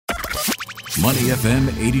Money FM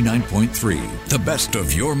 89.3, the best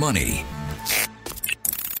of your money.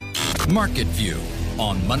 Market View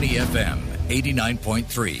on Money FM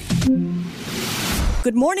 89.3.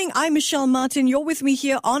 Good morning, I'm Michelle Martin. You're with me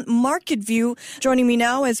here on Market View. Joining me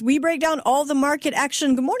now as we break down all the market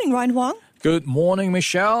action. Good morning, Ryan Huang. Good morning,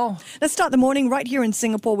 Michelle. Let's start the morning right here in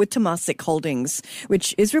Singapore with Temasek Holdings,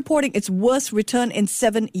 which is reporting its worst return in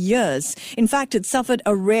 7 years. In fact, it suffered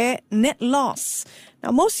a rare net loss. Now,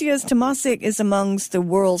 most years, Temasek is amongst the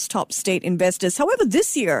world's top state investors. However,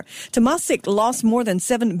 this year, Temasek lost more than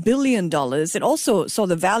 $7 billion. It also saw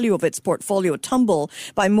the value of its portfolio tumble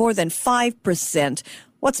by more than 5%.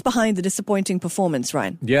 What's behind the disappointing performance,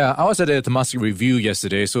 Ryan? Yeah, I was at a Temasek review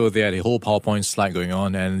yesterday, so they had a whole PowerPoint slide going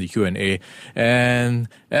on and the Q&A. And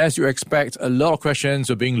as you expect, a lot of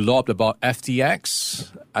questions were being lobbed about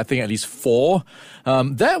FTX. I think at least 4.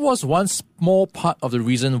 That was one small part of the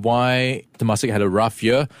reason why Temasek had a rough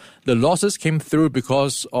year. The losses came through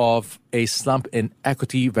because of a slump in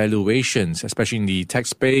equity valuations, especially in the tech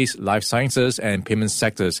space, life sciences, and payment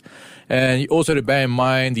sectors. And you also have to bear in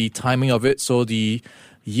mind the timing of it. So the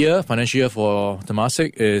financial year for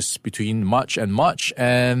Temasek is between March and March.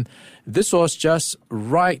 And this was just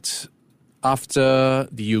right after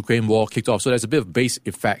the Ukraine war kicked off. So there's a bit of base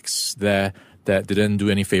effects there that didn't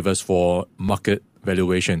do any favors for market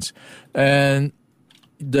valuations. And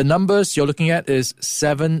the numbers you're looking at is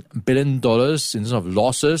 $7 billion in terms of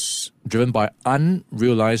losses driven by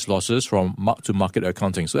unrealized losses from mark-to-market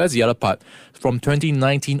accounting. So that's the other part. From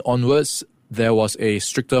 2019 onwards, there was a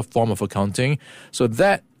stricter form of accounting. So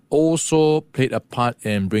that also played a part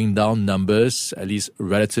in bringing down numbers, at least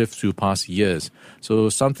relative to past years. So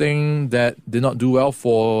something that did not do well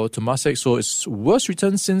for Temasek. So it's worst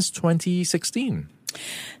return since 2016.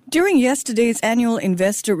 During yesterday's annual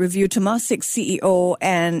investor review, Temasek CEO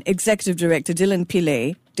and Executive Director Dylan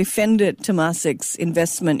Pillay defended Temasek's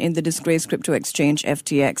investment in the disgraced crypto exchange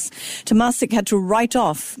FTX. Temasek had to write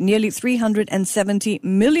off nearly $370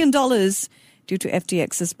 million due to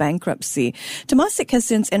FTX's bankruptcy. Temasek has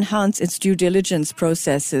since enhanced its due diligence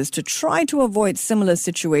processes to try to avoid similar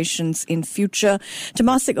situations in future.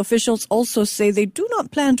 Temasek officials also say they do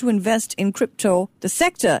not plan to invest in crypto, the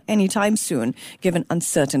sector, anytime soon, given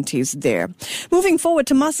uncertainties there. Moving forward,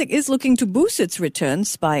 Temasek is looking to boost its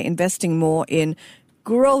returns by investing more in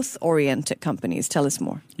growth-oriented companies. Tell us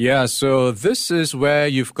more. Yeah, so this is where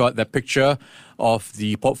you've got that picture of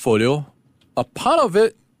the portfolio. A part of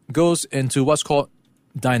it goes into what's called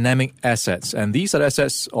dynamic assets. And these are the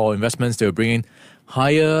assets or investments that are bringing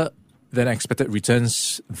higher than expected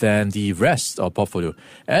returns than the rest of portfolio.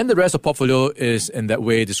 And the rest of portfolio is in that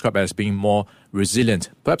way described as being more resilient,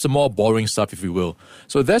 perhaps the more boring stuff, if you will.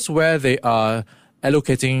 So that's where they are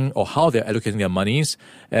allocating or how they're allocating their monies.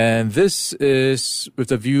 And this is with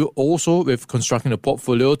the view also with constructing the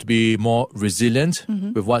portfolio to be more resilient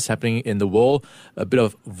with what's happening in the world. A bit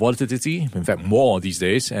of volatility, in fact more these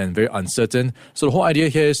days, and very uncertain. So the whole idea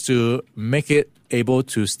here is to make it able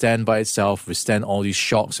to stand by itself, withstand all these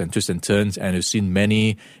shocks and twists and turns. And we've seen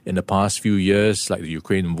many in the past few years, like the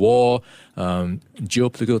Ukraine war,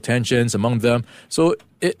 geopolitical tensions among them. So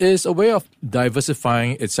it is a way of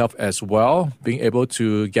diversifying itself as well, being able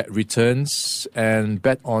to get returns and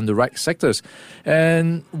bet on the right sectors.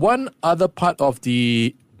 And one other part of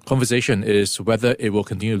the conversation is whether it will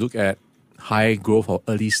continue to look at high growth or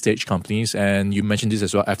early stage companies. And you mentioned this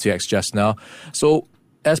as well, FTX just now. So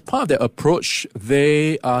as part of their approach,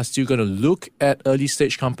 they are still going to look at early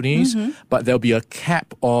stage companies, but there'll be a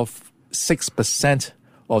cap of 6%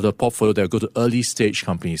 of the portfolio that will go to early stage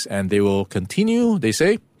companies. And they will continue, they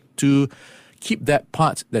say, to keep that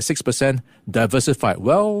part, that 6%, diversified,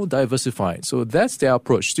 well diversified. So that's their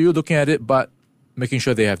approach. Still looking at it, but making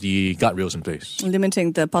sure they have the guardrails in place.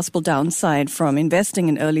 Limiting the possible downside from investing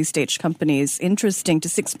in early-stage companies, interesting, to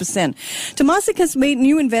 6%. Temasek has made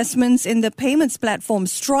new investments in the payments platform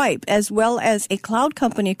Stripe, as well as a cloud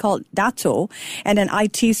company called Datto and an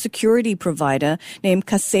IT security provider named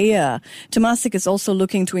Kaseya. Temasek is also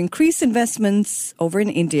looking to increase investments over in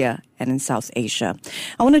India and in South Asia.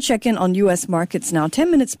 I want to check in on U.S. markets now. 10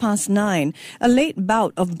 minutes past 9. A late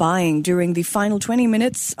bout of buying during the final 20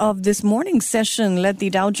 minutes of this morning's session led the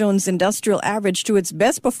Dow Jones Industrial Average to its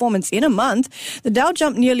best performance in a month. The Dow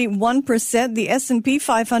jumped nearly 1%. The S&P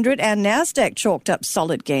 500 and NASDAQ chalked up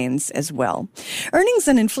solid gains as well. Earnings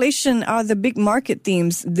and inflation are the big market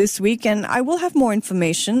themes this week, and I will have more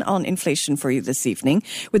information on inflation for you this evening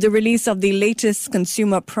with the release of the latest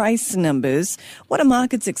consumer price numbers. What are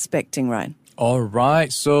markets expecting, Ryan? All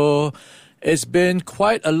right. So It's been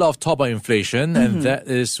quite a lot of talk about inflation, and that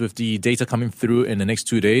is with the data coming through in the next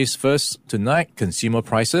 2 days. First, tonight, consumer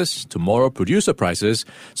prices. Tomorrow, producer prices.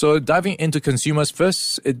 So diving into consumers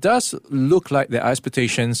first, it does look like there are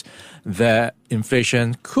expectations that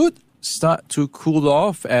inflation could start to cool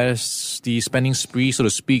off as the spending spree, so to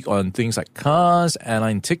speak, on things like cars,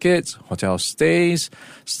 airline tickets, hotel stays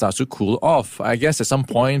starts to cool off. I guess at some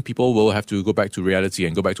point, people will have to go back to reality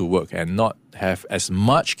and go back to work and not have as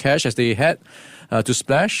much cash as they had to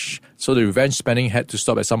splash. So the revenge spending had to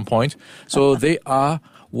stop at some point. So they are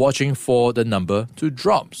watching for the number to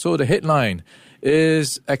drop. So the headline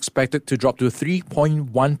is expected to drop to 3.1%.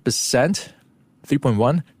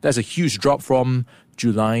 3.1. That's a huge drop from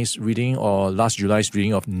July's reading or last July's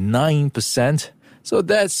reading of 9%. So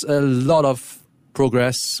that's a lot of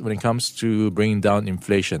progress when it comes to bringing down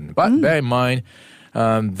inflation. But bear in mind,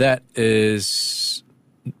 that is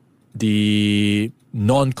the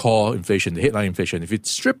non-core inflation, the headline inflation. If you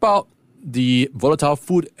strip out the volatile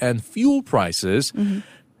food and fuel prices,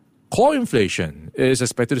 core inflation is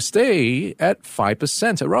expected to stay at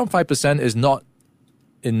 5%. Around 5% is not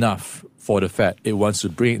enough for the Fed. It wants to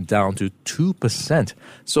bring it down to 2%.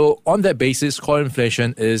 So on that basis, core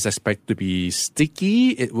inflation is expected to be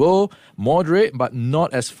sticky. It will moderate, but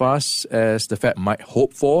not as fast as the Fed might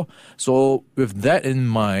hope for. So with that in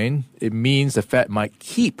mind, it means the Fed might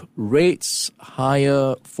keep rates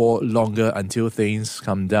higher for longer until things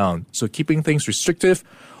come down. So keeping things restrictive,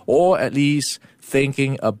 or at least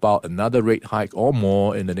thinking about another rate hike or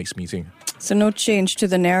more in the next meeting. So no change to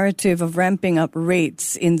the narrative of ramping up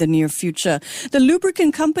rates in the near future. The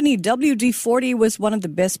lubricant company WD-40 was one of the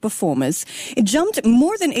best performers. It jumped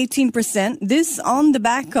more than 18%, this on the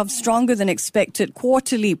back of stronger than expected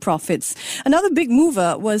quarterly profits. Another big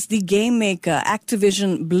mover was the game maker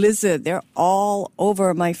Activision Blizzard. They're all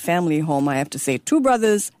over my family home, I have to say. Two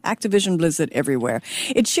brothers, Activision Blizzard everywhere.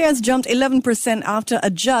 Its shares jumped 11% after a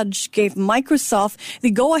judge gave Microsoft the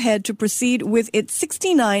go-ahead to proceed with its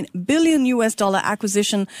 $69 billion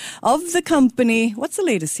acquisition of the company. What's the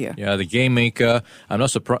latest here? Yeah, the game maker. I'm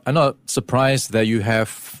not surprised that you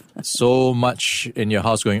have so much in your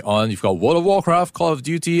house going on. You've got World of Warcraft, Call of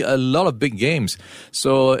Duty, a lot of big games.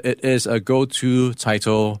 So it is a go-to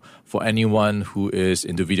title for anyone who is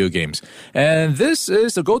into video games. And this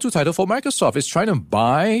is the go-to title for Microsoft. It's trying to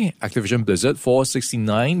buy Activision Blizzard for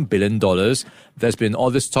 $69 billion. There's been all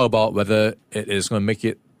this talk about whether it is going to make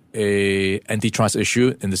it a antitrust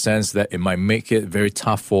issue in the sense that it might make it very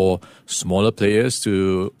tough for smaller players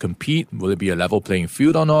to compete. Will it be a level playing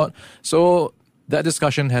field or not? So that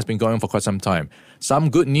discussion has been going on for quite some time. Some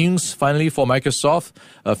good news finally for Microsoft.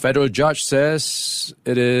 A federal judge says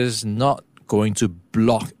it is not going to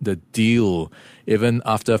block the deal even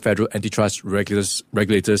after federal antitrust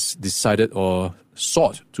regulators decided or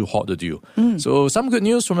sought to halt the deal. So some good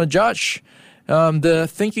news from a judge. The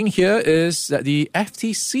thinking here is that the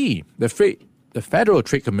FTC, the Federal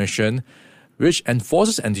Trade Commission, which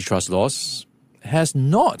enforces antitrust laws, has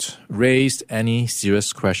not raised any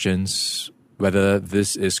serious questions whether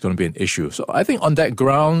this is going to be an issue. So I think on that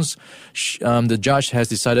grounds, the judge has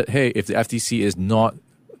decided, hey, if the FTC is not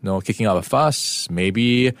kicking up a fuss,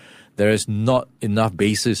 maybe there is not enough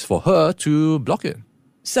basis for her to block it.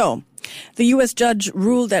 So the U.S. judge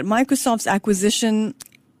ruled that Microsoft's acquisition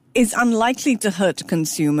is unlikely to hurt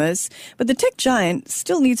consumers, but the tech giant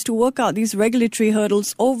still needs to work out these regulatory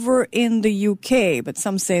hurdles over in the UK. But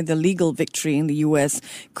some say the legal victory in the US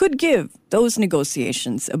could give those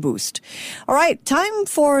negotiations a boost. All right, time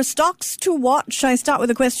for stocks to watch. I start with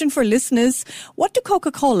a question for listeners. What do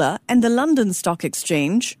Coca-Cola and the London Stock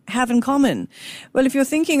Exchange have in common? Well, if you're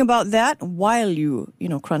thinking about that while you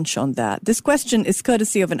crunch on that, this question is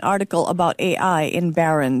courtesy of an article about AI in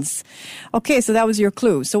Barron's. Okay, so that was your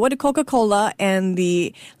clue. So what do Coca-Cola and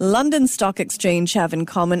the London Stock Exchange have in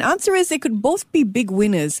common? Answer is they could both be big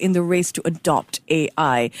winners in the race to adopt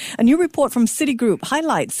AI. A new report from Citigroup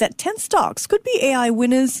highlights that 10 stocks could be AI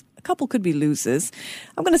winners. A couple could be losers.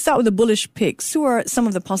 I'm going to start with the bullish picks. Who are some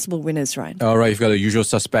of the possible winners, Ryan? All right, you've got the usual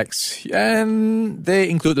suspects, and they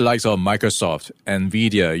include the likes of Microsoft,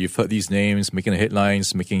 Nvidia. You've heard these names making the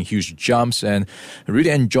headlines, making huge jumps, and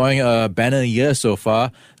really enjoying a banner year so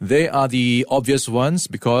far. They are the obvious ones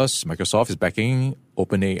because Microsoft is backing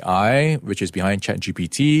OpenAI, which is behind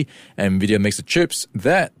ChatGPT. Nvidia makes the chips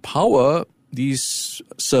that power these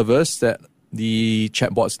servers that the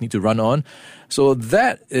chatbots need to run on. So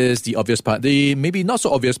that is the obvious part. The maybe not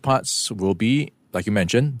so obvious parts will be, like you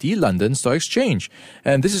mentioned, the London Stock Exchange.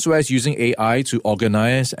 And this is where it's using AI to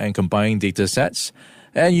organize and combine data sets.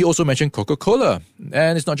 And you also mentioned Coca-Cola.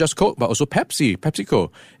 And it's not just Coke, but also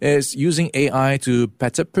PepsiCo. It's using AI to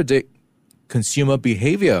better predict consumer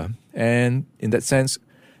behavior, and in that sense,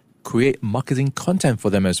 create marketing content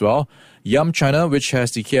for them as well. Yum China, which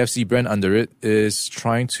has the KFC brand under it, is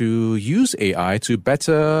trying to use AI to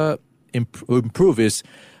better improve its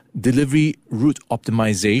delivery route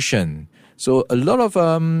optimization. So a lot of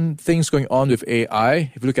things going on with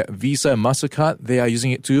AI. If you look at Visa and MasterCard, they are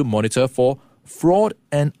using it to monitor for fraud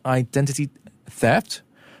and identity theft.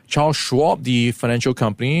 Charles Schwab, the financial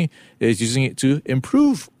company, is using it to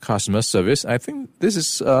improve customer service. I think this is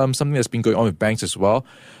something that's been going on with banks as well.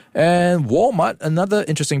 And Walmart, another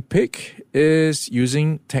interesting pick, is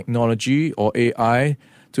using technology or AI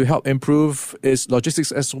to help improve its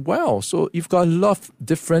logistics as well. So you've got a lot of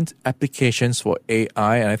different applications for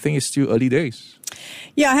AI, and I think it's still early days.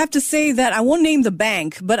 Yeah, I have to say that I won't name the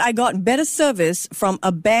bank, but I got better service from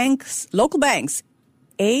local bank's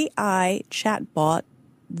AI chatbot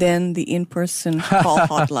than the in-person call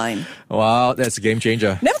hotline. Wow, that's a game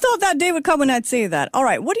changer. Never thought that day would come when I'd say that. All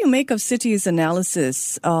right, what do you make of Citi's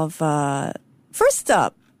analysis of... First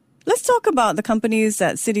up, let's talk about the companies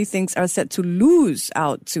that Citi thinks are set to lose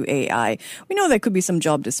out to AI. We know there could be some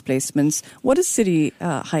job displacements. What does Citi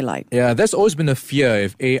highlight? Yeah, there's always been a fear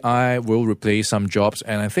if AI will replace some jobs,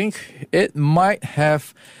 and I think it might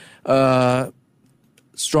have a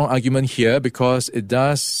strong argument here because it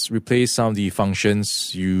does replace some of the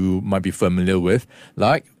functions you might be familiar with,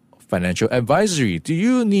 like financial advisory. Do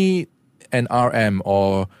you need an RM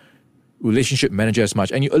or relationship manager as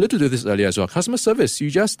much? And you alluded to this earlier as well. Customer service,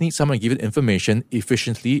 you just need someone to give it information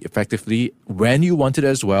efficiently, effectively, when you want it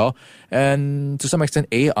as well. And to some extent,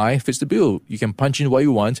 AI fits the bill. You can punch in what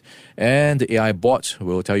you want, and the AI bot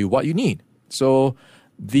will tell you what you need. So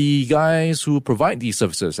the guys who provide these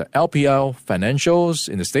services, LPL Financials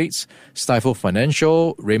in the States, Stifel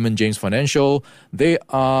Financial, Raymond James Financial, they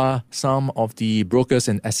are some of the brokers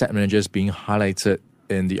and asset managers being highlighted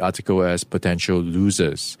in the article as potential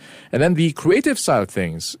losers. And then the creative side of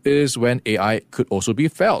things is when AI could also be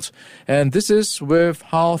felt. And this is with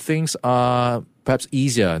how things are perhaps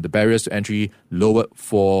easier, the barriers to entry lowered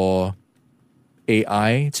for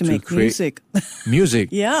AI to make create music,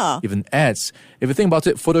 yeah, even ads. If you think about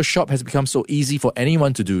it, Photoshop has become so easy for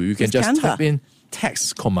anyone to do. You can just Canva. type in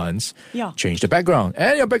text commands, change the background,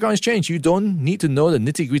 and your background is changed. You don't need to know the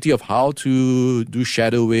nitty-gritty of how to do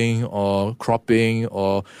shadowing or cropping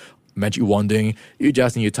or magic wanding. You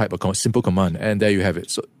just need to type a simple command, and there you have it.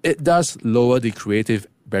 So it does lower the creative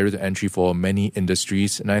barrier to entry for many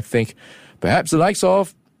industries, and I think perhaps the likes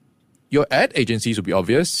of your ad agencies will be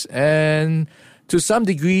obvious, and to some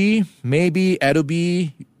degree, maybe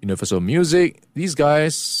Adobe, Universal Music, these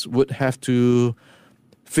guys would have to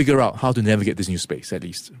figure out how to navigate this new space, at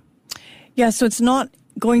least. Yeah, so it's not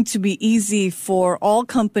going to be easy for all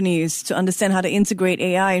companies to understand how to integrate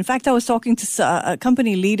AI. In fact, I was talking to a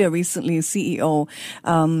company leader recently, a CEO,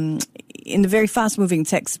 in the very fast-moving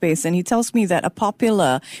tech space, and he tells me that a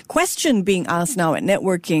popular question being asked now at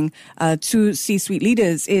networking to C-suite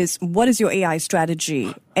leaders is, what is your AI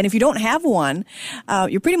strategy? And if you don't have one,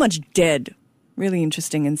 you're pretty much dead. Really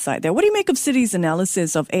interesting insight there. What do you make of Citi's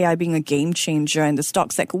analysis of AI being a game changer and the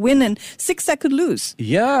stocks that could win and 6 that could lose?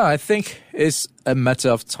 Yeah, I think it's a matter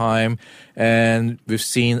of time, and we've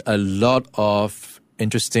seen a lot of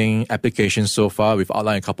interesting applications so far. We've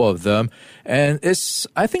outlined a couple of them, and it's,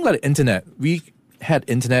 I think, like the internet. We had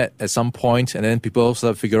internet at some point, and then people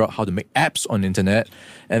started to figure out how to make apps on the internet,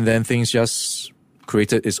 and then things just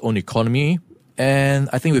created its own economy. And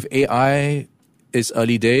I think with AI, it's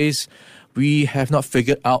early days. We have not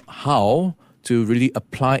figured out how to really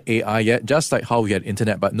apply AI yet, just like how we had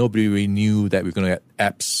internet, but nobody really knew that we're going to get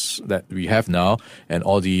apps that we have now and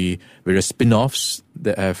all the various spin-offs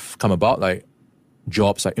that have come about, like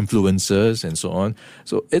jobs like influencers and so on.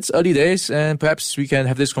 So it's early days, and perhaps we can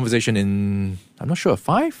have this conversation in, I'm not sure,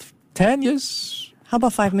 5, 10 years? How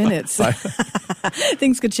about 5 minutes?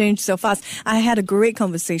 Things could change so fast. I had a great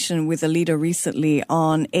conversation with a leader recently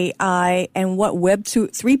on AI and what Web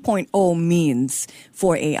 3.0 means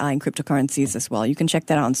for AI and cryptocurrencies as well. You can check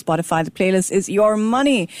that out on Spotify. The playlist is Your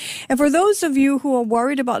Money. And for those of you who are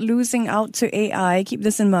worried about losing out to AI, keep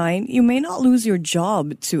this in mind. You may not lose your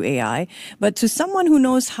job to AI, but to someone who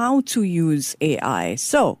knows how to use AI.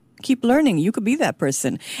 So keep learning. You could be that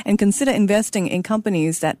person, and consider investing in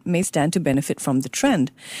companies that may stand to benefit from the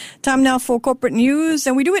trend. Time now for corporate news,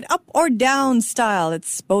 and we do it up or down style.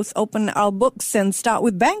 Let's both open our books and start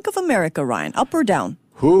with Bank of America. Ryan, up or down?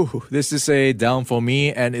 This is a down for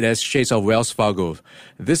me, and it has shades of Wells Fargo.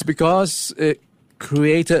 This because it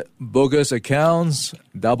created bogus accounts,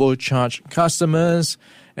 double charged customers,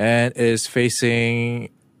 and is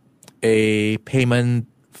facing a payment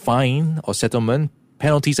fine or settlement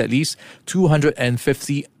penalties, at least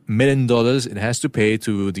 $250 million it has to pay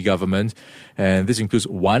to the government. And this includes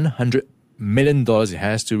 $100 million it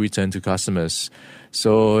has to return to customers.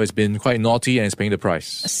 So it's been quite naughty and it's paying the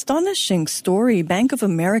price. Astonishing story. Bank of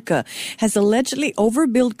America has allegedly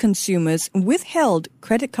overbilled consumers, withheld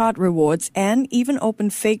credit card rewards, and even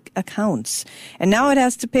opened fake accounts. And now it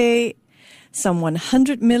has to pay some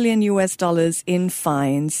 $100 million in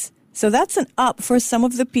fines. So that's an up for some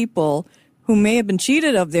of the people who may have been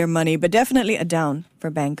cheated of their money, but definitely a down for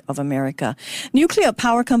Bank of America. Nuclear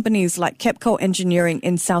power companies like KEPCO Engineering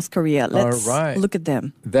in South Korea. Let's look at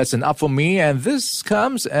them. That's an up for me, and this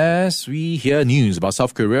comes as we hear news about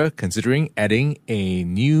South Korea considering adding a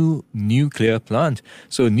new nuclear plant.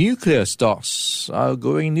 So nuclear stocks are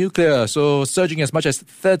going nuclear, so surging as much as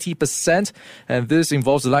 30%, and this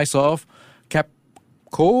involves the likes of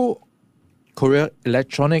KEPCO, Korea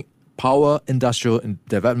Electronic Power Industrial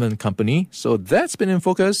Development Company. So that's been in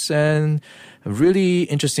focus and really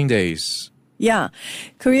interesting days. Yeah.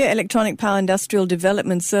 Korea Electronic Power Industrial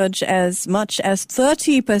Development surged as much as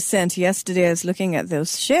 30% yesterday. I was looking at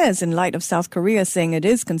those shares in light of South Korea saying it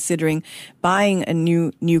is considering buying a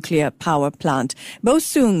new nuclear power plant.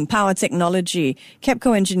 Bosung Power Technology,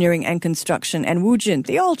 KEPCO Engineering and Construction, and Woojin,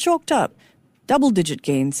 they all chalked up. Double-digit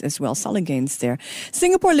gains as well, solid gains there.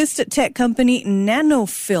 Singapore-listed tech company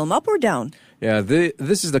Nanofilm, up or down? Yeah,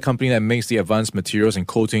 this is the company that makes the advanced materials and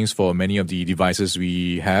coatings for many of the devices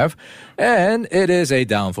we have. And it is a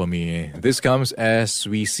down for me. This comes as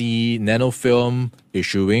we see Nanofilm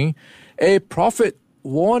issuing a profit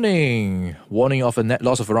warning of a net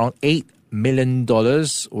loss of around $8 million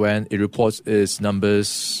when it reports its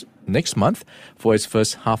numbers next month for its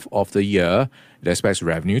first half of the year. It expects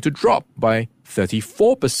revenue to drop by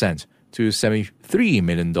 34% to $73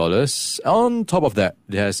 million. On top of that,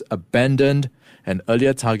 it has abandoned an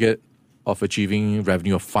earlier target of achieving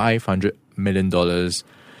revenue of $500 million,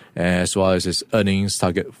 as well as its earnings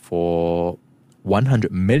target for $100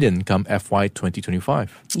 million come FY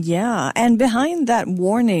 2025. Yeah, and behind that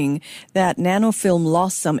warning that Nanofilm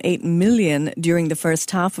lost some $8 million during the first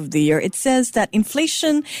half of the year, it says that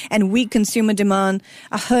inflation and weak consumer demand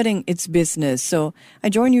are hurting its business. So I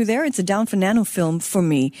join you there. It's a down for Nanofilm for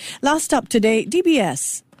me. Last up today,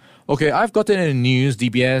 DBS. Okay, I've gotten in the news,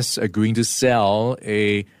 DBS agreeing to sell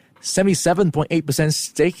a 77.8%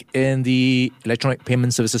 stake in the electronic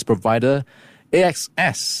payment services provider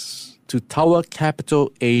AXS to Tower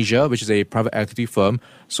Capital Asia, which is a private equity firm.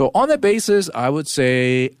 So on that basis, I would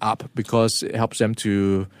say up because it helps them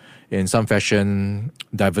to, in some fashion,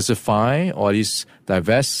 diversify or at least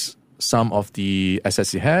divest some of the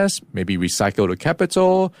assets it has, maybe recycle the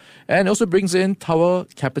capital, and also brings in Tower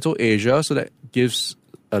Capital Asia, so that gives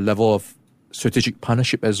a level of strategic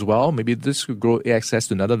partnership as well. Maybe this could grow AXS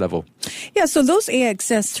to another level. Yeah, so those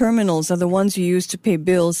AXS terminals are the ones you use to pay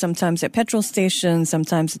bills, sometimes at petrol stations,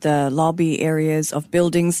 sometimes at the lobby areas of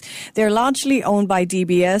buildings. They're largely owned by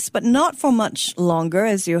DBS, but not for much longer.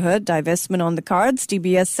 As you heard, divestment on the cards.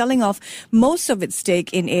 DBS selling off most of its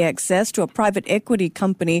stake in AXS to a private equity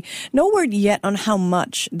company. No word yet on how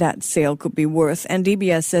much that sale could be worth. And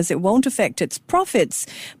DBS says it won't affect its profits,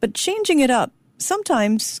 but changing it up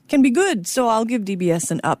sometimes can be good, so I'll give DBS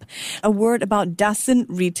an up. A word about Dasin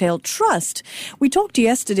Retail Trust. We talked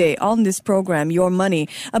yesterday on this program, Your Money,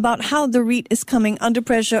 about how the REIT is coming under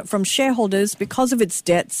pressure from shareholders because of its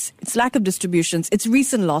debts, its lack of distributions, its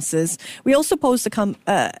recent losses. We also posed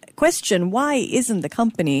the question, why isn't the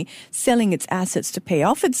company selling its assets to pay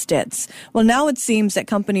off its debts? Well, now it seems that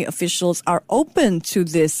company officials are open to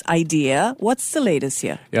this idea. What's the latest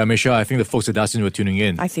here? Yeah, Michelle, I think the folks at Dasin were tuning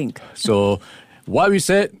in. I think. So what we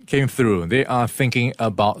said came through. They are thinking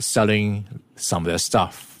about selling some of their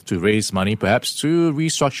stuff to raise money, perhaps to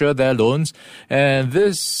restructure their loans. And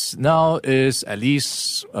this now is at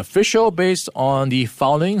least official based on the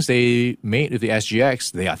filings they made with the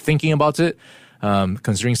SGX. They are thinking about it,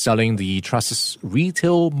 considering selling the Trust's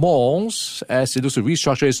retail malls as it looks to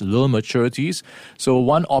restructure its loan maturities. So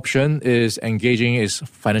one option is engaging its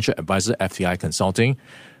financial advisor, FTI Consulting,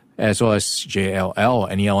 as well as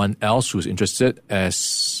JLL, anyone else who's interested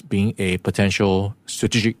as being a potential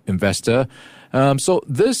strategic investor. So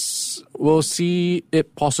this will see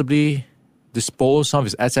it possibly dispose some of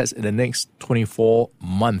its assets in the next 24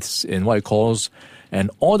 months in what it calls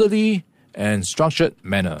an orderly and structured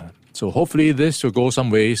manner. So hopefully this will go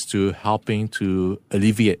some ways to helping to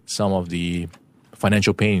alleviate some of the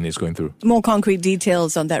financial pain it's going through. More concrete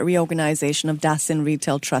details on that reorganization of Dasin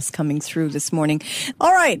Retail Trust coming through this morning.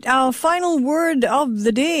 All right, our final word of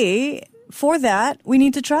the day. for that, we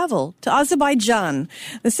need to travel to Azerbaijan.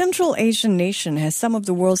 The Central Asian nation has some of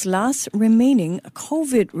the world's last remaining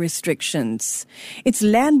COVID restrictions. Its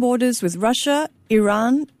land borders with Russia,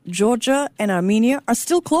 Iran, Georgia, and Armenia are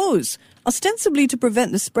still closed, ostensibly to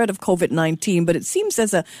prevent the spread of COVID-19, but it seems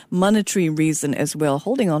there's a monetary reason as well,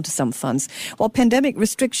 holding on to some funds. While pandemic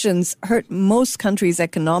restrictions hurt most countries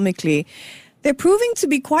economically, they're proving to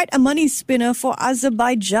be quite a money spinner for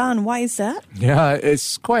Azerbaijan. Why is that? Yeah,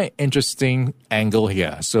 it's quite an interesting angle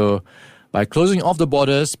here. So by closing off the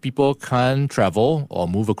borders, people can't travel or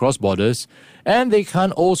move across borders, and they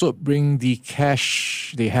can't also bring the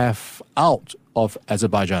cash they have out of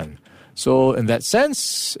Azerbaijan. So in that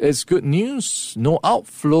sense, it's good news, no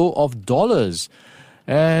outflow of dollars.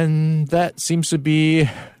 And that seems to be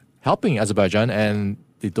helping Azerbaijan, and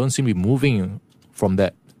they don't seem to be moving from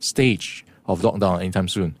that stage of lockdown anytime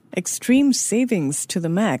soon. Extreme savings to the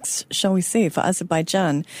max, shall we say, for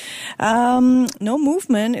Azerbaijan. No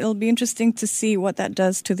movement. It'll be interesting to see what that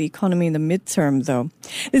does to the economy in the midterm, though.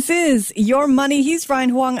 This is Your Money. He's Ryan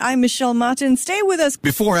Huang. I'm Michelle Martin. Stay with us.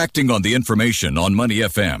 Before acting on the information on Money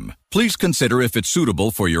FM, please consider if it's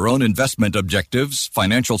suitable for your own investment objectives,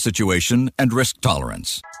 financial situation, and risk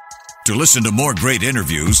tolerance. To listen to more great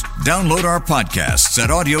interviews, download our podcasts at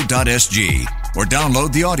audio.sg or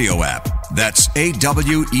download the audio app. That's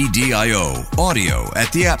AWEDIO, audio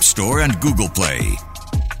at the App Store and Google Play.